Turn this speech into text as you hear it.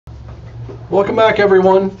Welcome back,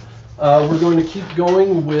 everyone. We're going to keep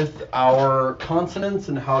going with our consonants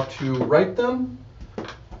and how to write them,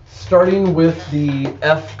 starting with the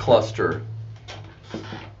F cluster,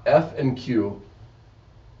 F and Q.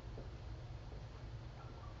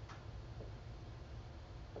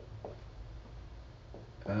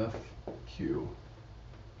 F, Q.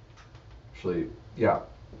 Actually, yeah.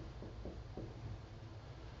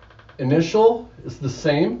 Initial is the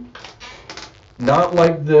same. Not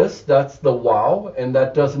like this, that's the wow, and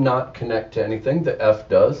that does not connect to anything, the F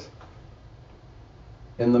does.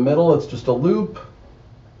 In the middle, it's just a loop.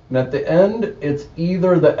 And at the end, it's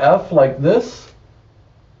either the F like this,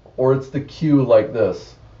 or it's the Q like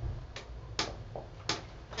this.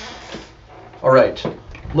 All right,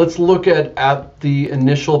 let's look at the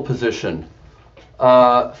initial position.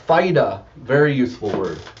 Faida, very useful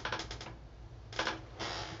word.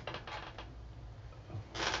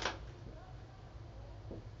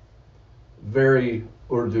 Very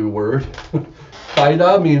Urdu word.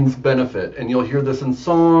 Faida means benefit, and you'll hear this in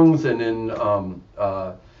songs and in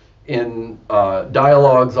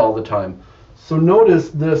dialogues all the time. So notice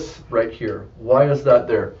this right here. Why is that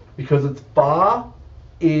there? Because it's fa,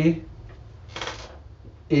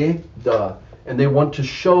 da, and they want to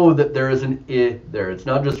show that there is an I there. It's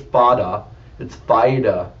not just fada, it's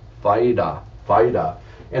faida, faida, faida,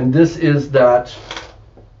 and this is that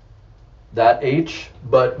H,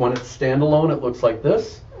 but when it's standalone, it looks like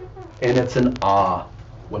this, and it's an ah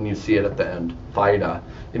when you see it at the end. Faida.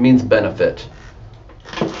 It means benefit.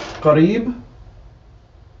 Qareeb.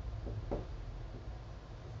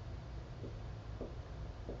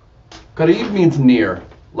 Qareeb means near,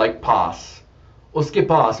 like pass. Uske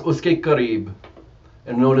paas, uske qareeb.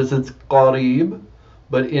 And notice it's qareeb,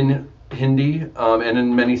 but in Hindi and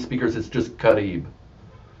in many speakers, it's just qareeb.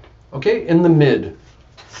 Okay, in the mid,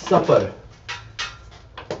 safar.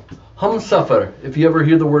 Humsafar. If you ever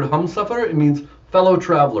hear the word humsafar, it means fellow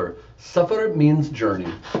traveler. Safar means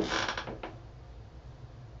journey.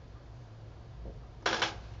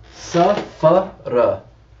 Safara.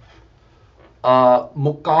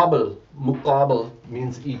 Muqabil. Muqabil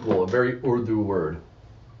means equal, a very Urdu word.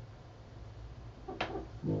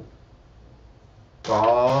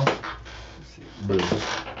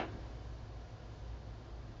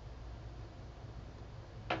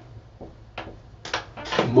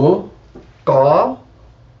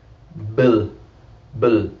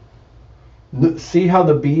 Bil. See how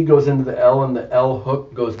the B goes into the L and the L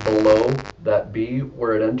hook goes below that B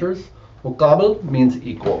where it enters? Muqabil means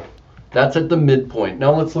equal. That's at the midpoint.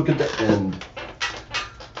 Now let's look at the end.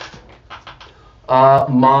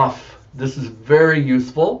 Maaf. This is very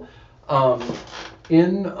useful.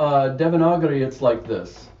 In Devanagari, it's like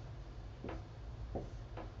this,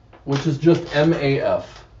 which is just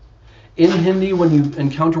M-A-F. In Hindi, when you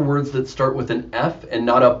encounter words that start with an F and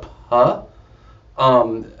not a P,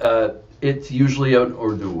 it's usually an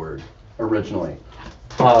Urdu word originally.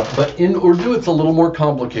 But in Urdu, it's a little more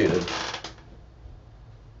complicated.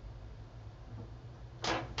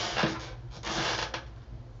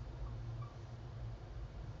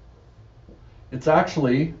 It's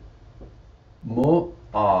actually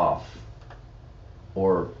mu'af,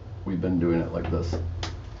 or we've been doing it like this.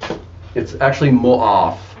 It's actually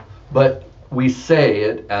mu'af, but we say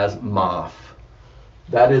it as maaf.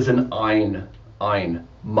 That is an ayn,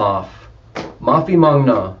 maaf. Maafi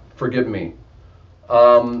mangna, forgive me.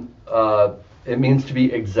 It means to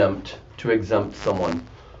be exempt, to exempt someone.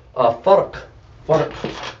 Farq.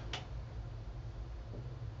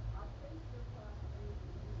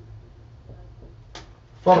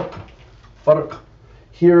 Farq.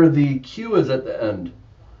 Here the Q is at the end.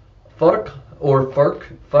 Farq or farq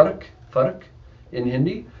in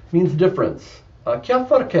Hindi means difference. Kya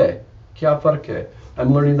farq hai? Kya farq hai?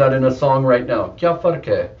 I'm learning that in a song right now. Kya farq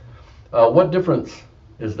hai? What difference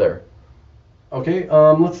is there? Okay,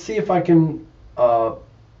 let's see if I can saf.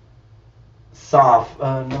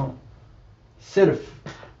 No. Sirf.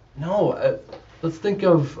 No. Let's think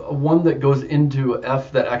of one that goes into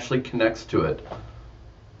F that actually connects to it.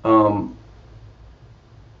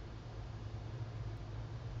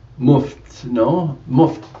 Muft, no?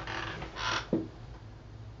 Muft.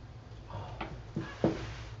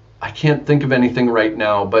 I can't think of anything right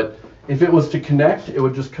now, but if it was to connect, it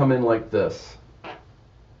would just come in like this.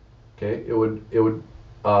 Okay, it would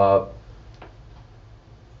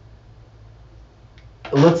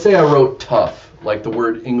let's say I wrote tough, like the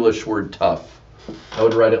word English word tough. I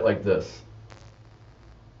would write it like this.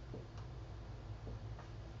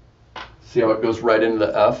 See how it goes right into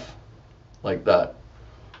the F? Like that.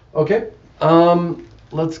 Okay,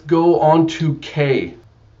 let's go on to K.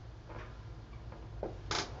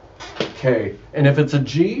 K. And if it's a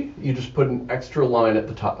G, you just put an extra line at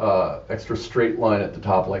the top, extra straight line at the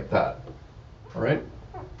top like that. All right?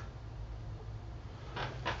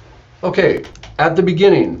 Okay, at the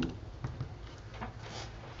beginning.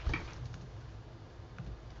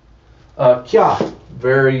 Kya,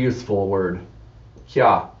 very useful word.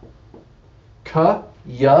 Kya. Ka,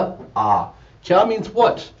 ya, a. Kya means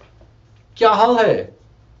what? Kya hal hai?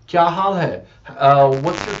 Kya hal hai?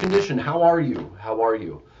 What's your condition? How are you? How are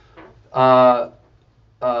you?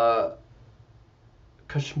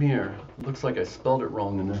 Kashmir. Looks like I spelled it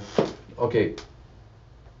wrong in there. Okay.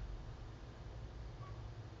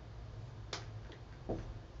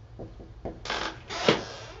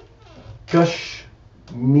 Kashmir.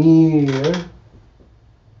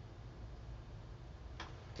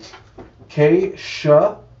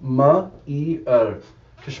 K-sh-ma-e-r.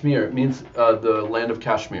 Kashmir means the land of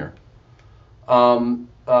Kashmir.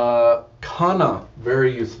 Kana,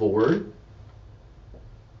 very useful word.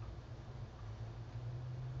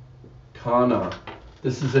 Kana.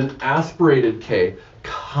 This is an aspirated K.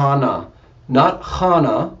 Kana. Not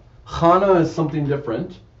khana. Khana is something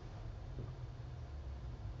different.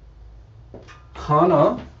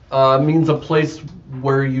 Khana means a place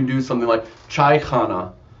where you do something like chai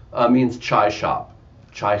khana means chai shop.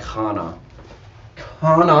 Chai khana.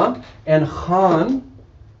 Kana and Khan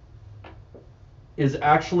is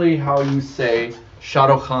actually how you say Shah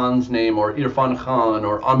Rukh Khan's name or Irfan Khan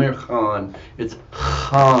or Amir Khan. It's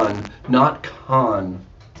Khan, not Khan.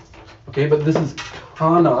 Okay, but this is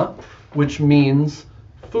Kana, which means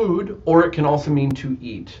food, or it can also mean to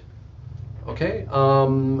eat. Okay,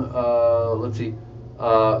 let's see.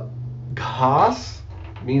 Ghas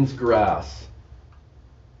means grass.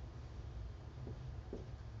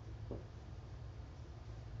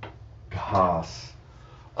 Ghas.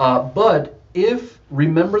 But if,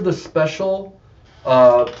 remember the special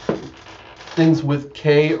things with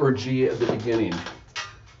K or G at the beginning.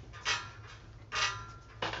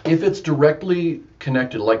 If it's directly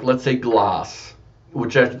connected, like let's say glass,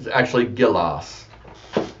 which is actually gilas.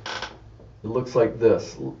 It looks like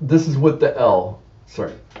this. This is with the L.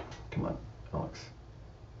 Sorry. Come on, Alex.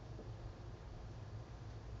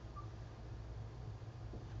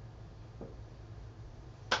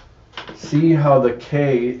 See how the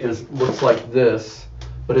K looks like this,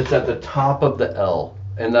 but it's at the top of the L,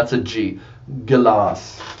 and that's a G.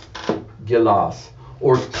 Gilas. Gilas.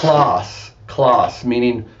 Or class. Class,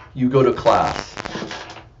 meaning you go to class.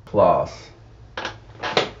 Class.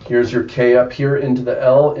 Here's your K up here into the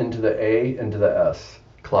L, into the A, into the S.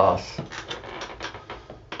 Class.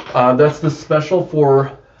 That's the special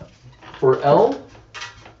for L.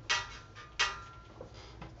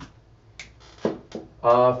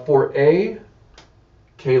 For A,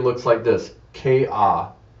 K looks like this.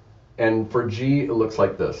 K-A. And for G, it looks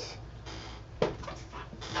like this.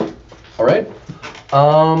 All right?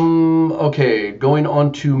 Okay, going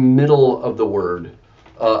on to middle of the word.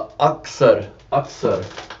 Aksar. Aksar.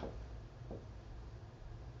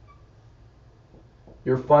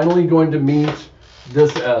 You're finally going to meet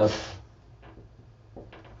this S.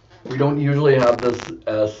 We don't usually have this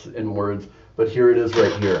S in words, but here it is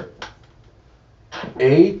right here.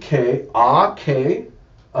 A-K,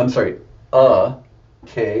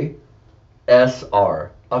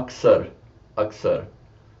 S-R, aksar, aksar.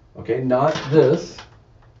 Okay, not this.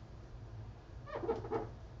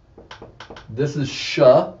 This is sh.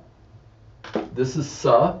 This is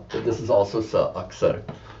sa, but this is also sa, aksar.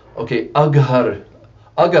 Okay, agar,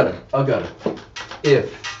 agar, agar.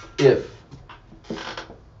 If.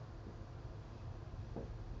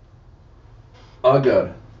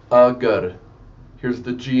 Agar, agar. Here's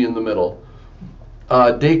the G in the middle.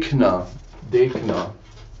 Dekna, dekna.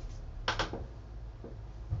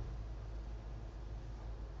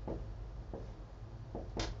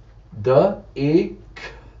 The, ek,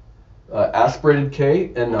 aspirated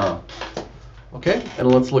K, and na. Okay,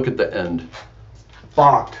 and let's look at the end.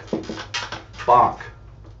 Bak, bak,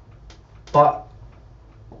 bak.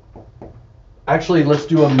 Actually, let's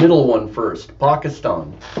do a middle one first.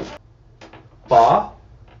 Pakistan.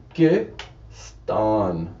 Pa-ki-stan.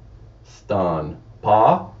 Stan.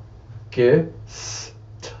 Pa-ki-st-a-n.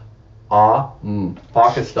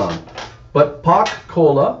 Pakistan. But Pak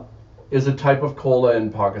cola is a type of cola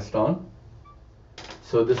in Pakistan.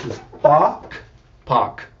 So this is Pak.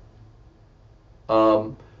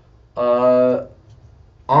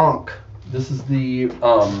 Ankh. This is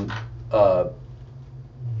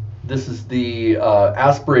the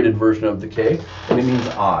aspirated version of the K, and it means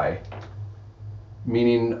eye,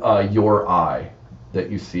 meaning your eye that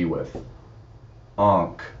you see with.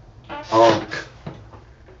 Ankh. Ankh.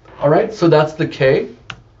 All right, so that's the K.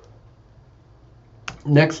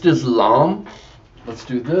 Next is Laam. Let's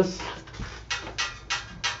do this.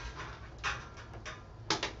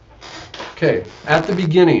 Okay, at the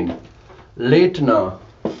beginning, Letna.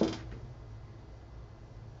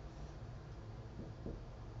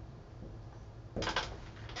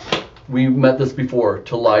 We've met this before,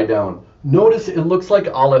 to lie down. Notice it looks like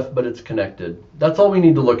Aleph, but it's connected. That's all we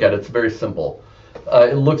need to look at. It's very simple.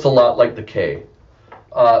 It looks a lot like the K.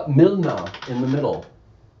 Milna, in the middle.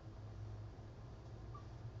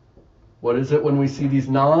 What is it when we see these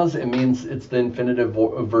nas? It means it's the infinitive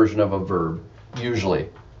version of a verb, usually.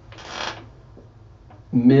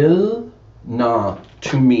 Milna,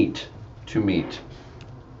 to meet, to meet.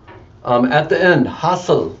 At the end,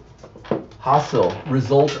 hasil. Hasil,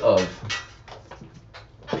 result of.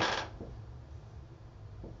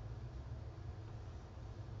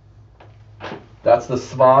 That's the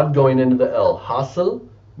svad going into the L. Hasil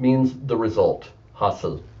means the result.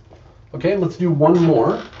 Hasil. Okay, let's do one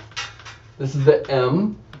more. This is the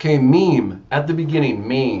M. Okay, Meem, at the beginning,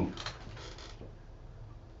 me.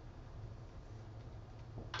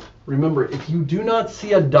 Remember, if you do not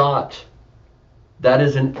see a dot, that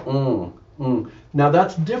is an Now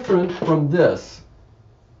that's different from this.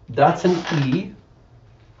 That's an E,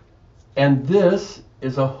 and this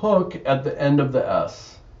is a hook at the end of the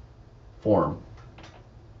S form.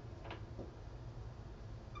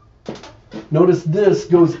 Notice this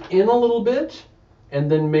goes in a little bit and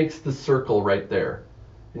then makes the circle right there.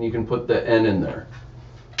 And you can put the N in there.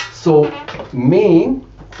 So me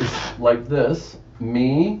is like this,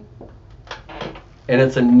 me, and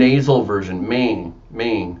it's a nasal version, me.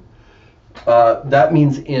 That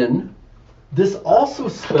means in. This also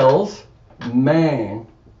spells man,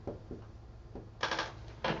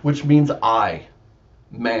 which means I.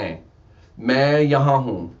 Man. Main yahan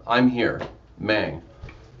hoon. I'm here. Man.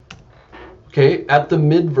 Okay, at the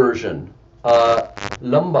mid version,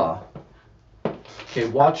 lamba. Okay,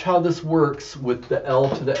 watch how this works with the L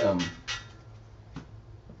to the M.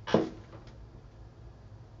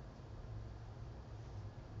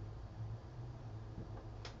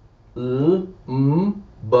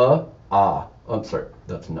 L-M-B-A. I'm sorry,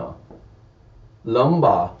 that's na.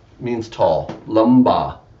 Lamba means tall.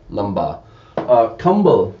 Lamba.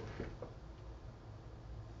 Kumbal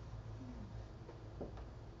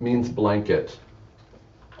means blanket.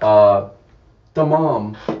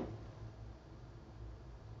 Tamam.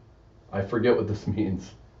 I forget what this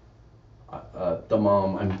means.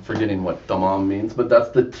 Tamam, I'm forgetting what tamam means, but that's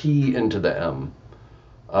the T into the M.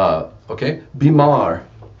 Okay, Bimar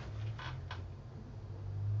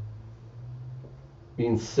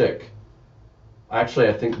means sick. Actually,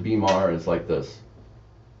 I think Bimar is like this.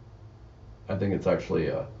 I think it's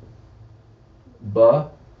actually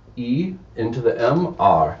B-E into the M,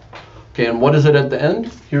 R. Okay, and what is it at the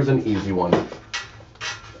end? Here's an easy one.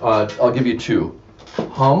 I'll give you two.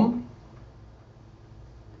 Hum.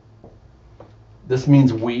 This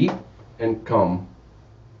means we, and come,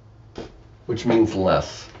 which means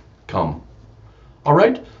less. Come. All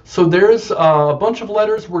right, so there's a bunch of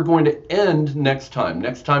letters. We're going to end next time.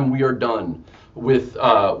 Next time we are done with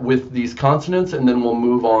these consonants, and then we'll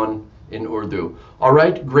move on in Urdu. All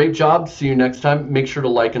right, great job. See you next time. Make sure to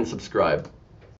like and subscribe.